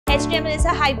HTML is a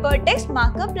hypertext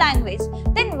markup language.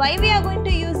 Then why we are going to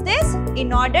use this?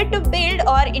 In order to build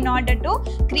or in order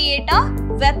to create a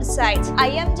website.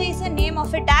 IMG is the name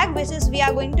of a tag which is we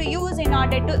are going to use in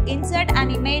order to insert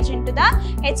an image into the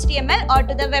HTML or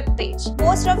to the web page.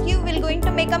 Most of you will going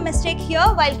to make a mistake here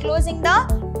while closing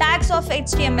the tags of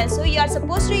HTML. So you are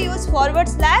supposed to use forward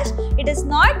slash, it is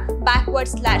not backward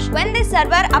slash. When the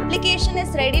server application is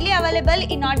readily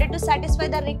available in order to satisfy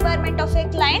the requirement of a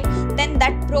client, then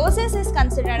that process is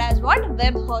considered as what?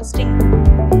 Web hosting.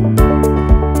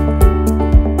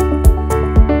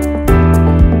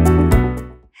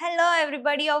 Hello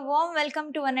everybody, a warm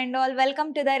welcome to one and all.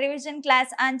 Welcome to the revision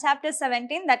class on chapter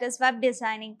 17, that is web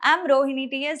designing. I am Rohini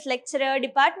TS, lecturer,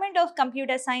 Department of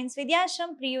Computer Science,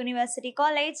 Vidhyaashram Pre-University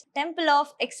College, Temple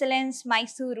of Excellence,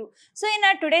 Mysuru. So in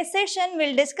our today's session,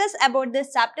 we'll discuss about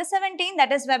this chapter 17,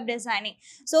 that is web designing.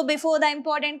 So before the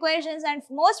important questions and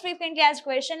most frequently asked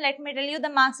question, let me tell you the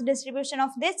marks distribution of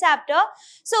this chapter.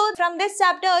 So from this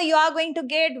chapter, you are going to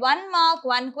get 1 mark,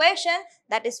 1 question,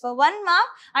 that is for 1 mark,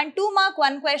 and 2 mark,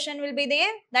 1 question will be there,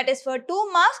 that is for 2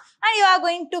 marks, and you are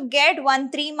going to get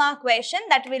 1 3-mark question,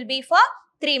 that will be for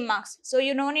 3 marks. So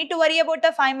you no need to worry about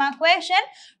the 5-mark question.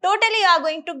 Totally you are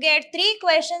going to get 3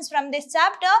 questions from this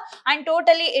chapter and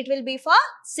totally it will be for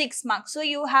 6 marks. So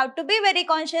you have to be very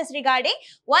conscious regarding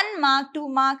 1 mark, 2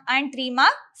 mark and 3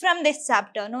 mark from this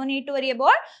chapter. No need to worry about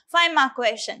 5-mark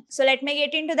question. So let me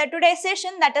get into the today's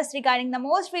session, that is regarding the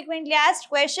most frequently asked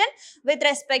question with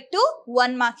respect to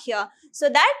 1 mark here. So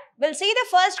that we'll see the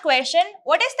first question,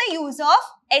 what is the use of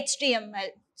HTML?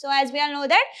 So as we all know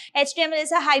that HTML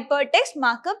is a hypertext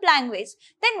markup language.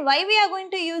 Then why we are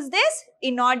going to use this?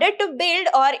 In order to build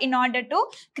or in order to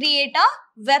create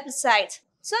a website.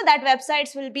 So that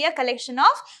websites will be a collection of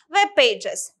web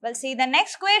pages. We'll see the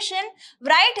next question.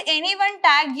 Write any one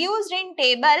tag used in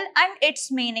table and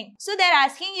its meaning. So they're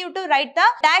asking you to write the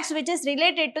tags which is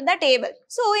related to the table.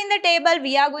 So in the table,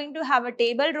 we are going to have a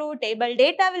table row, table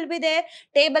data will be there,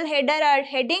 table header or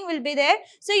heading will be there.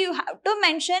 So you have to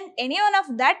mention any one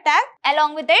of that tag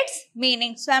along with its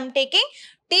meaning. So I'm taking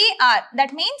TR,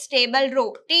 that means table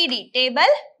row, TD, table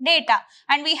data,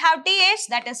 and we have TH,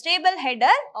 that is table header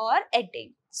or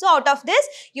heading. So out of this,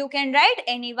 you can write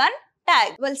any one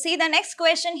tag. We'll see the next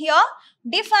question here.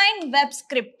 Define web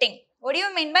scripting. What do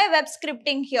you mean by web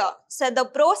scripting here? So the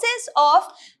process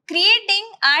of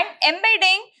creating and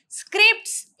embedding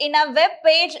scripts in a web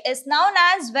page is known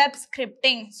as web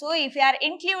scripting. So if you are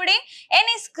including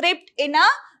any script in a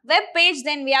web page,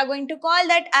 then we are going to call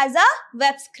that as a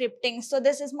web scripting. So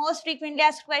this is most frequently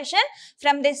asked question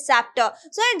from this chapter.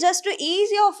 So just to ease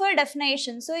your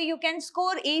definition, so you can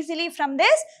score easily from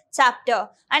this chapter.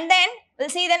 And then we'll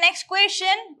see the next question.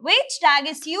 Which tag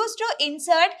is used to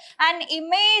insert an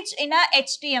image in a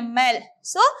HTML?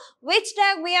 So which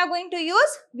tag we are going to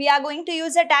use? We are going to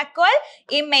use a tag called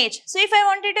image. So if I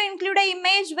wanted to include an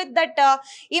image with that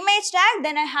image tag,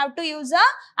 then I have to use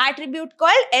a attribute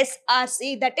called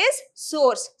src, that is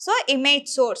source. So image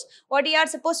source. What you are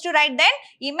supposed to write then?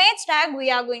 Image tag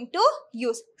we are going to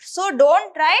use. So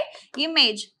don't write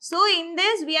image. So in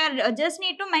this we are just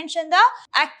need to mention the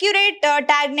accurate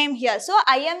tag name here. So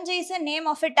IMG is the name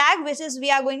of a tag which is we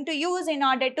are going to use in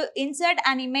order to insert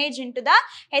an image into the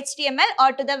HTML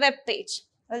or to the web page.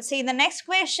 We'll see the next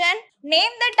question.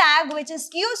 Name the tag which is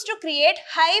used to create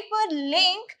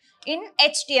hyperlink in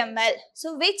HTML.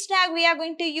 So which tag we are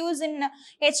going to use in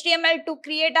HTML to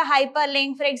create a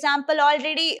hyperlink? For example,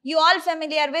 already you all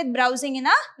familiar with browsing in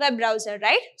a web browser,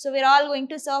 right? So we're all going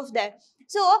to surf there.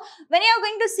 So when you are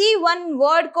going to see one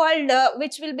word called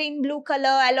which will be in blue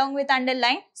color along with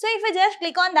underline. So if I just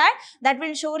click on that, that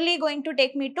will surely going to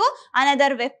take me to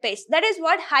another web page. That is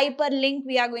what hyperlink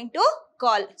we are going to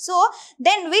call. So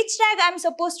then which tag I am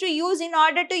supposed to use in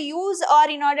order to use or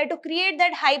in order to create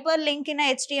that hyperlink in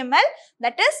a HTML?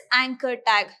 That is anchor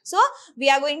tag. So we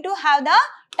are going to have the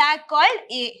tag called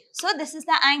A. So this is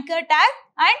the anchor tag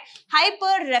and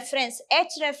hyper reference. H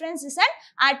reference is an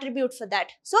attribute for that.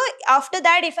 So after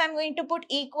that, if I am going to put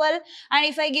equal and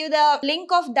if I give the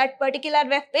link of that particular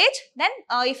web page, then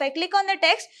if I click on the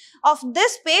text of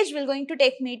this page will going to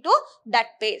take me to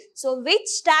that page. So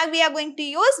which tag we are going to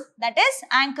use? That is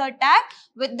anchor tag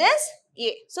with this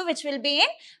A. So which will be in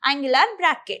angular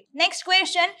bracket. Next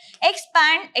question,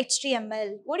 expand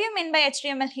HTML. What do you mean by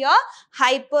HTML here?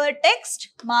 Hypertext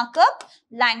markup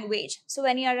language. So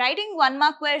when you are writing 1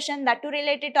 mark question that too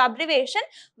related to abbreviation,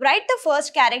 write the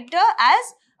first character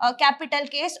as a capital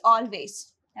case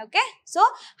always. Okay. So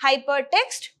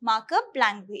hypertext markup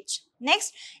language.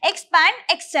 Next, expand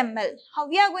XML. How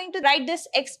we are going to write this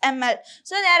XML?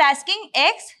 So they are asking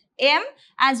X M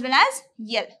as well as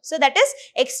L. So that is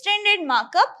extended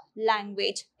markup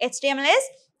language. HTML is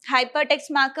hypertext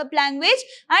markup language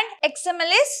and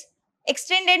XML is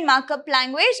extended markup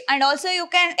language, and also you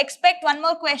can expect one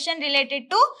more question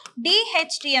related to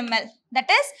DHTML, that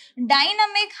is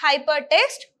dynamic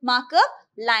hypertext markup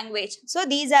language. So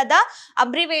these are the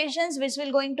abbreviations which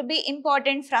will going to be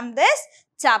important from this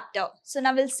chapter. So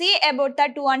now we'll see about the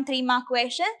 2 and 3 mark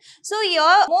question. So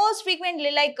here most frequently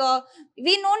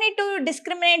we no need to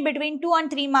discriminate between 2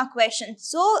 and 3 mark questions.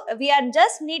 So we are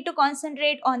just need to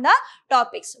concentrate on the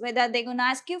topics, whether they're going to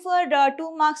ask you for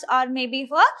 2 marks or maybe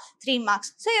for 3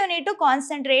 marks. So you need to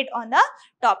concentrate on the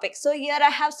topic. So here I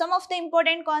have some of the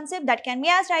important concepts that can be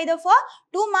asked either for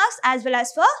 2 marks as well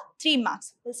as for 3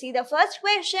 marks. We'll see the first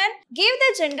question. Give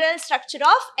the general structure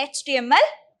of HTML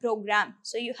program.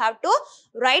 So you have to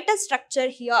write a structure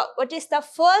here. What is the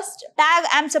first tag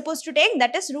I am supposed to take?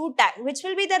 That is root tag. Which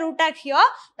will be the root tag here?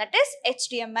 That is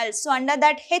HTML. So under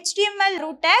that HTML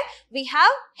root tag, we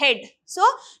have head. So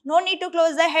no need to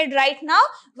close the head right now.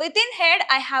 Within head,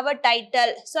 I have a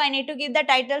title. So I need to give the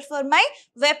title for my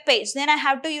web page. Then I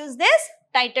have to use this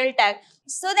title tag.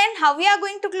 So then how we are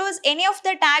going to close any of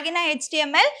the tag in a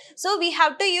HTML? So we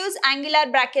have to use angular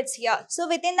brackets here. So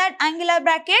within that angular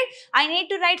bracket, I need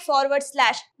to write /.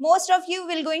 Most of you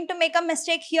will going to make a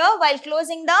mistake here while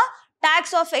closing the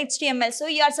tags of HTML. So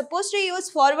you are supposed to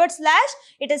use /.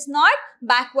 It is not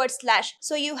 /.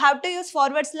 So you have to use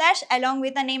 / along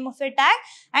with the name of the tag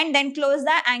and then close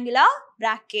the angular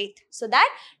bracket. So that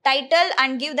title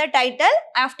and give the title.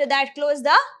 After that close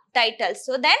the title.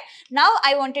 So then now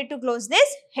I wanted to close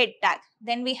this head tag.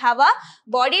 Then we have a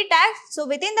body tag. So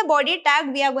within the body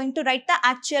tag, we are going to write the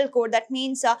actual code. That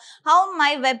means how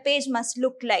my web page must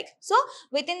look like. So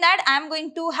within that, I am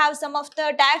going to have some of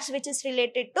the tags which is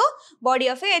related to body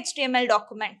of a HTML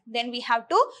document. Then we have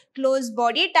to close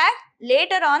body tag.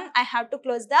 Later on, I have to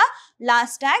close the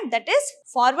last tag, that is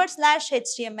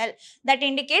 /HTML. That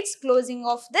indicates closing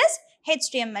of this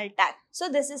HTML tag. So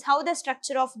this is how the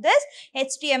structure of this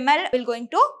HTML will going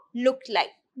to look like.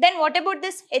 Then what about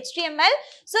this HTML?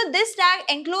 So this tag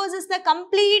encloses the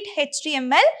complete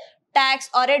HTML tags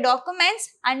or a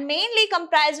documents and mainly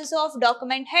comprises of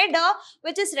document header,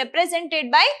 which is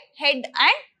represented by head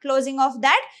and closing of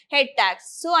that head tags.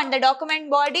 So and the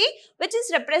document body, which is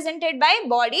represented by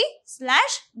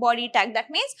body/body tag.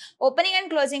 That means opening and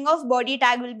closing of body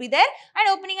tag will be there and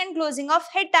opening and closing of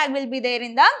head tag will be there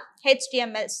in the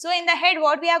HTML. So in the head,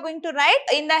 what we are going to write?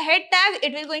 In the head tag,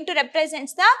 it will going to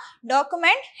represent the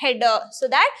document header. So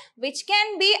that which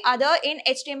can be other in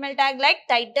HTML tag like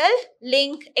title,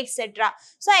 link, etc.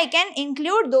 So I can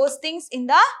include those things in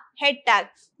the head tag.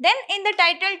 Then in the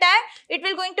title tag, it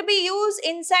will going to be used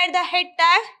inside the head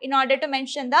tag in order to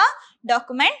mention the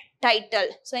document title.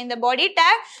 So in the body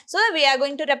tag, so we are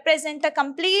going to represent the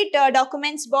complete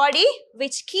document's body,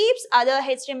 which keeps other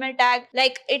HTML tag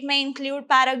like it may include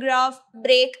paragraph,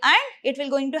 break, and it will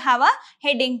going to have a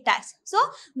heading tags. So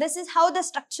this is how the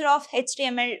structure of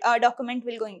HTML document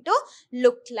will going to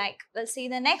look like. We'll see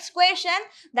the next question.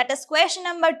 That is question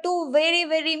number 2.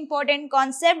 Very important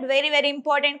concept. Very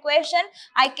important question.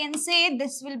 I can say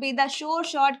this will be the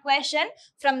short question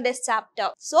from this chapter.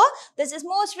 So this is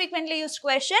most frequently used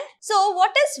question. So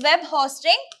what is web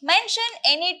hosting? Mention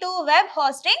any 2 web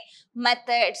hosting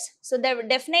methods. So the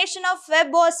definition of web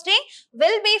hosting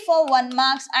will be for 1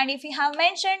 marks, and if you have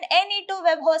mentioned any 2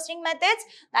 web hosting methods,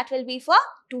 that will be for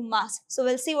 2 marks. So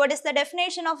we'll see what is the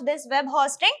definition of this web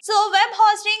hosting. So web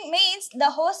hosting means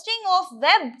the hosting of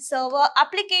web server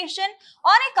application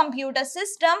on a computer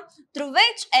system through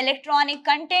which electronic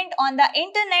content on the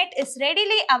internet is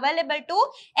readily available to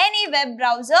any web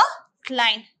browser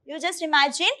client. You just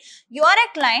imagine you are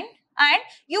a client and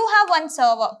you have one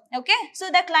server. Okay, so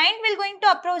the client will going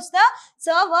to approach the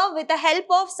server with the help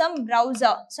of some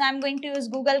browser. So I'm going to use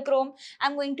Google Chrome,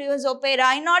 I'm going to use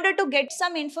Opera in order to get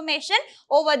some information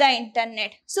over the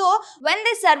internet. So when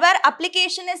the server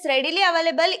application is readily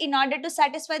available in order to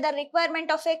satisfy the requirement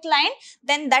of a client,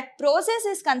 then that process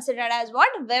is considered as what?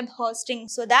 Web hosting.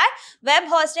 So that web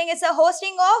hosting is a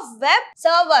hosting of web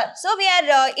server. So we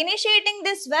are initiating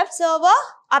this web server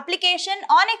application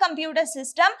on a computer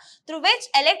system through which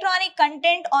electronic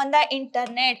content on the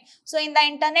internet. So in the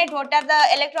internet, what are the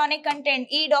electronic content?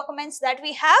 E-documents that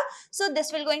we have. So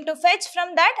this will going to fetch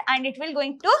from that and it will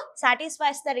going to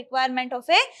satisfy the requirement of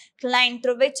a client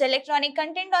through which electronic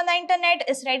content on the internet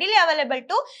is readily available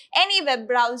to any web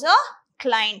browser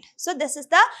client. So this is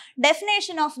the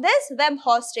definition of this web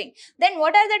hosting. Then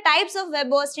what are the types of web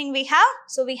hosting we have?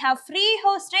 So we have free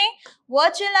hosting,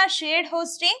 virtual or shared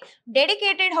hosting,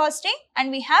 dedicated hosting,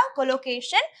 and we have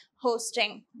colocation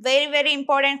hosting. Very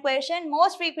important question,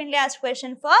 most frequently asked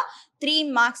question for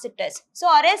 3 marks it is. So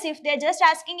or else if they are just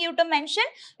asking you to mention,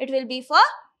 it will be for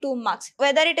 2 marks,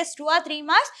 whether it is 2 or 3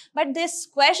 marks, but this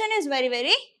question is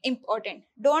very important.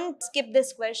 Don't skip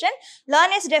this question.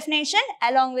 Learn its definition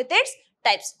along with its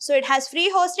types. So it has free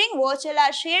hosting, virtual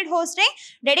or shared hosting,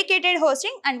 dedicated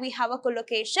hosting, and we have a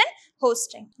colocation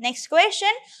hosting. Next question,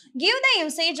 give the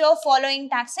usage of following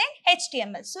tags in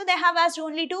HTML. So they have asked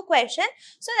only 2 questions.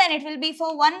 So then it will be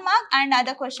for 1 mark and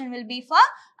other question will be for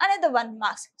another 1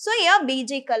 marks. So here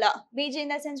BG color, BG in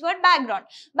the sense what? Background.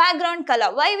 Background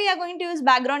color. Why we are going to use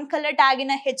background color tag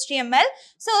in a HTML?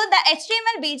 So the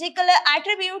HTML BG color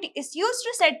attribute is used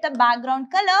to set the background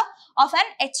color of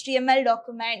an HTML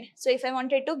document. So if I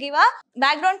wanted to give a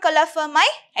background color for my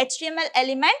HTML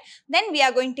element, then we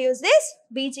are going to use this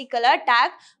BG color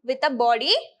tag with a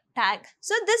body tag.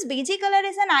 So this BG color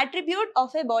is an attribute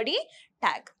of a body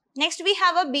tag. Next we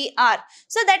have a BR.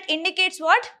 So that indicates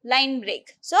what? Line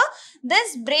break. So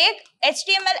this break,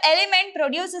 HTML element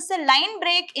produces a line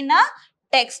break in a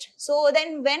text. So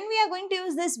then when we are going to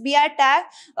use this BR tag,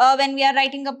 when we are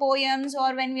writing a poems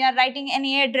or when we are writing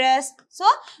any address. So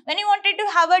when you wanted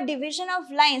to have a division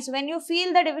of lines, when you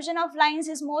feel the division of lines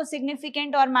is more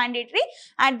significant or mandatory,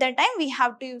 at that time we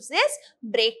have to use this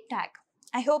break tag.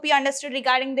 I hope you understood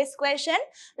regarding this question.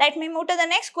 Let me move to the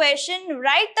next question.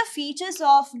 Write the features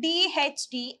of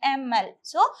Dhtml.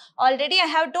 So already I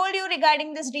have told you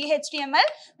regarding this Dhtml,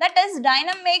 that is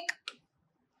dynamic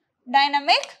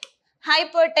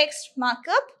hypertext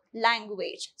markup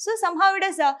language. So somehow it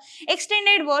is a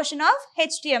extended version of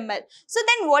HTML. So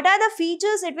then what are the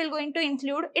features it will going to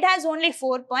include? It has only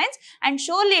 4 points and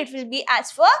surely it will be as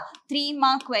for 3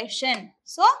 mark question.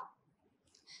 So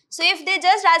if they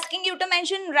just asking you to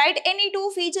mention, write any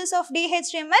 2 features of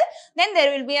Dhtml, then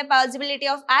there will be a possibility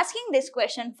of asking this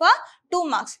question for 2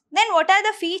 marks. Then what are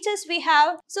the features we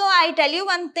have? So I tell you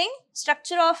one thing,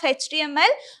 structure of HTML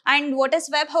and what is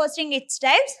web hosting, its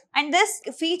types, and this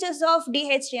features of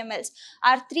Dhtmls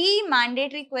are 3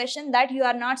 mandatory questions that you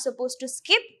are not supposed to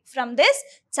skip from this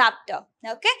chapter.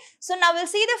 Okay. So now we'll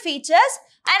see the features.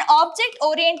 An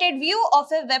object-oriented view of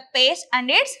a web page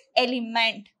and its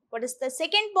element. What is the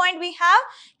second point we have?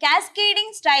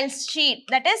 Cascading style sheet.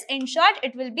 That is, in short,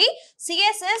 it will be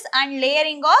CSS and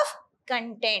layering of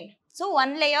content. So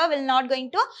one layer will not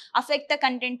going to affect the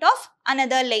content of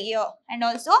another layer. And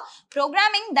also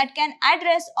programming that can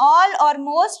address all or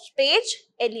most page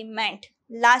element.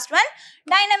 Last one,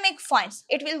 dynamic fonts.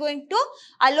 It will going to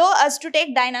allow us to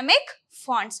take dynamic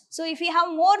fonts. So if we have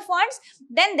more fonts,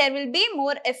 then there will be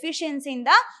more efficiency in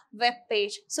the web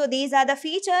page. So these are the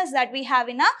features that we have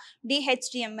in a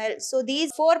Dhtml. So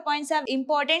these 4 points are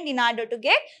important in order to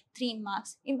get 3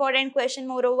 marks. Important question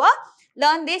moreover.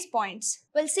 Learn these points.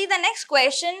 We'll see the next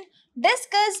question.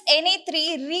 Discuss any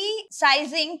 3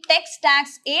 resizing text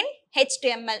tags in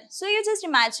HTML. So you just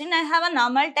imagine I have a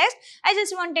normal text. I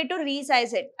just wanted to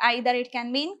resize it. Either it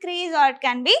can be increased or it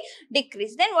can be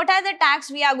decreased. Then what are the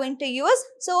tags we are going to use?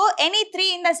 So any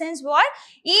 3 in the sense what?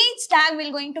 Each tag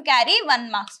will going to carry 1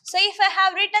 marks. So if I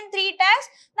have written 3 tags,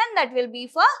 then that will be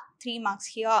for 3 marks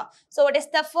here. So what is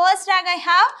the first tag I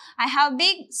have? I have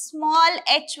big, small,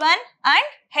 H1 and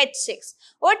H6.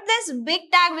 What this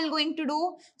big tag will going to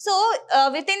do? So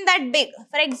within that big,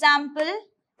 for example,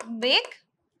 big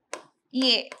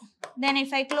A. Then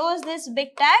if I close this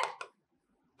big tag,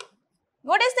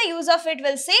 what is the use of it?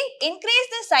 We'll say increase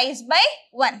the size by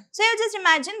 1. So you just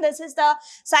imagine this is the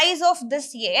size of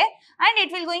this A and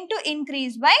it will going to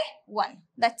increase by 1.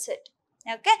 That's it.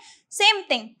 Okay. Same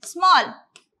thing, small.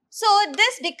 So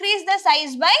this decrease the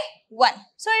size by 1.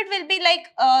 So it will be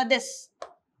like this.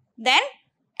 Then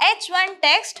H1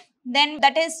 text, then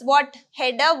that is what?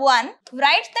 Header 1.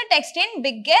 Write the text in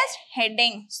biggest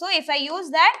heading. So if I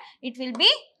use that, it will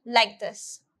be like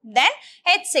this. Then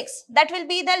H6, that will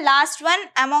be the last one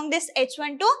among this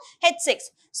H1 to H6.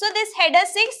 So this header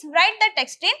 6, write the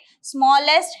text in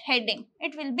smallest heading.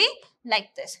 It will be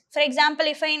like this. For example,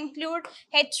 if I include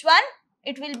H1,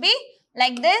 it will be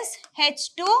like this,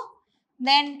 H2,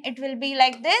 then it will be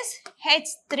like this,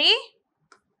 H3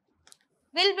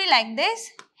 will be like this,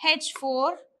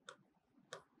 H4,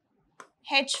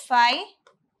 H5,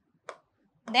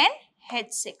 then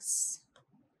H6.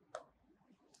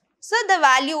 So the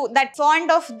value, that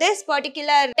font of this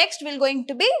particular text will going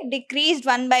to be decreased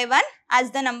 1 by 1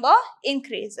 as the number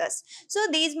increases. So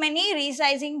these many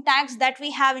resizing tags that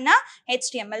we have in a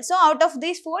HTML. So out of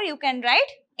these 4, you can write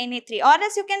any 3, or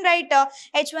else you can write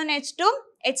H1, H2,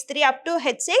 H3 up to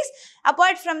H6.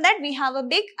 Apart from that, we have a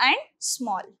big and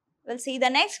small. We'll see the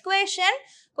next question.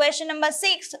 Question number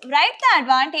 6. Write the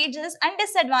advantages and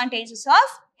disadvantages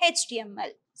of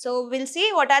HTML. So we'll see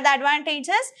what are the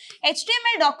advantages.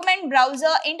 HTML document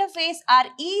browser interface are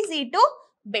easy to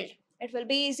build. It will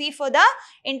be easy for the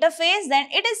interface, then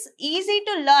it is easy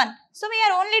to learn. So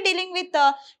we are only dealing with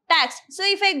tags. So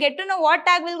if I get to know what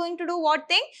tag will going to do what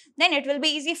thing, then it will be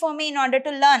easy for me in order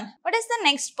to learn. What is the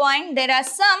next point? There are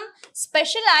some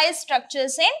specialized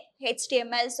structures in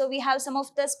HTML. So we have some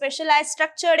of the specialized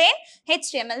structure in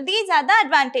HTML. These are the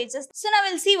advantages. So now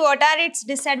we'll see what are its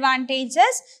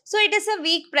disadvantages. So it is a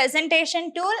weak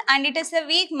presentation tool and it is a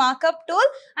weak markup tool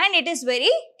and it is very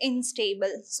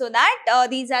unstable. So that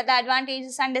these are the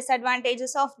advantages and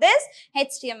disadvantages of this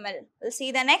HTML. We'll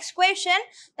see the next question.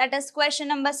 That is question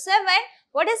number 7.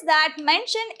 What is that?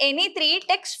 Mention any 3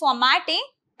 text formatting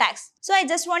tags. So I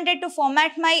just wanted to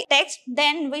format my text,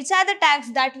 then which are the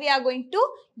tags that we are going to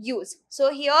use.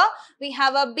 So here we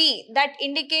have a B that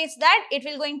indicates that it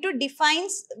will going to define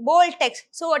bold text.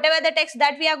 So whatever the text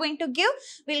that we are going to give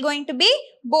will going to be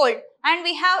bold. And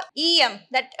we have EM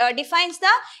that defines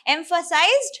the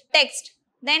emphasized text.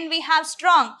 Then we have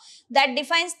strong that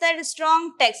defines the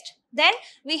strong text. Then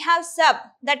we have sub,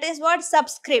 that is what?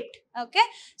 Subscript. Okay.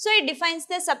 So it defines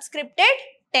the subscripted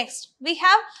text. We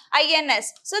have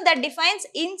INS, so that defines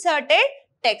inserted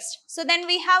text. So then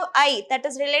we have I, that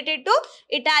is related to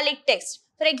italic text.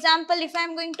 For example, if I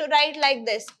am going to write like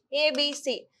this,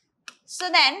 ABC. So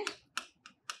then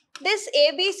this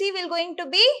ABC will going to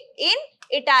be in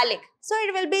italic. So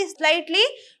it will be slightly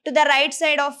to the right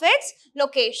side of its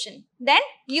location. Then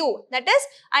U, that is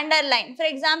underline. For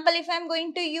example, if I am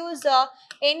going to use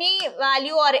any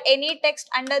value or any text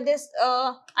under this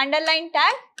underline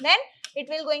tag, then it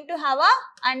will going to have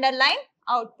a underline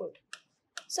output.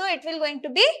 So it will going to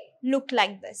be look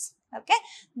like this. Okay.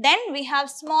 Then we have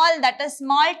small, that is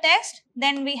small text.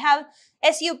 Then we have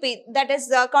SUP, that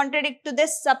is contradict to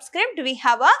this subscript. We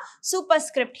have a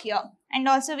superscript here. And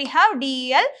also we have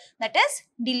DEL, that is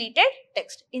deleted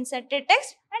text, inserted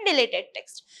text and deleted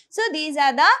text. So these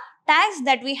are the tags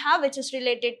that we have which is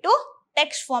related to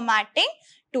text formatting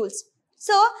tools.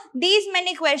 So these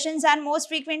many questions are most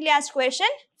frequently asked question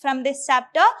from this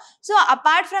chapter. So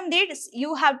apart from this,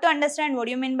 you have to understand what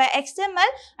you mean by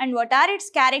XML and what are its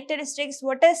characteristics,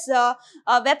 what is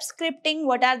web scripting,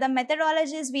 what are the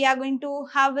methodologies we are going to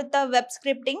have with the web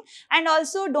scripting, and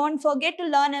also don't forget to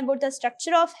learn about the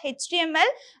structure of HTML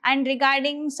and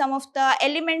regarding some of the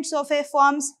elements of a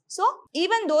forms. So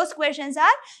even those questions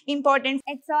are important.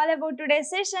 It's all about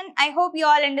today's session. I hope you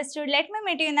all understood. Let me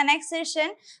meet you in the next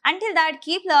session. Until that,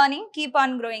 keep learning, keep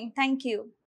on growing. Thank you.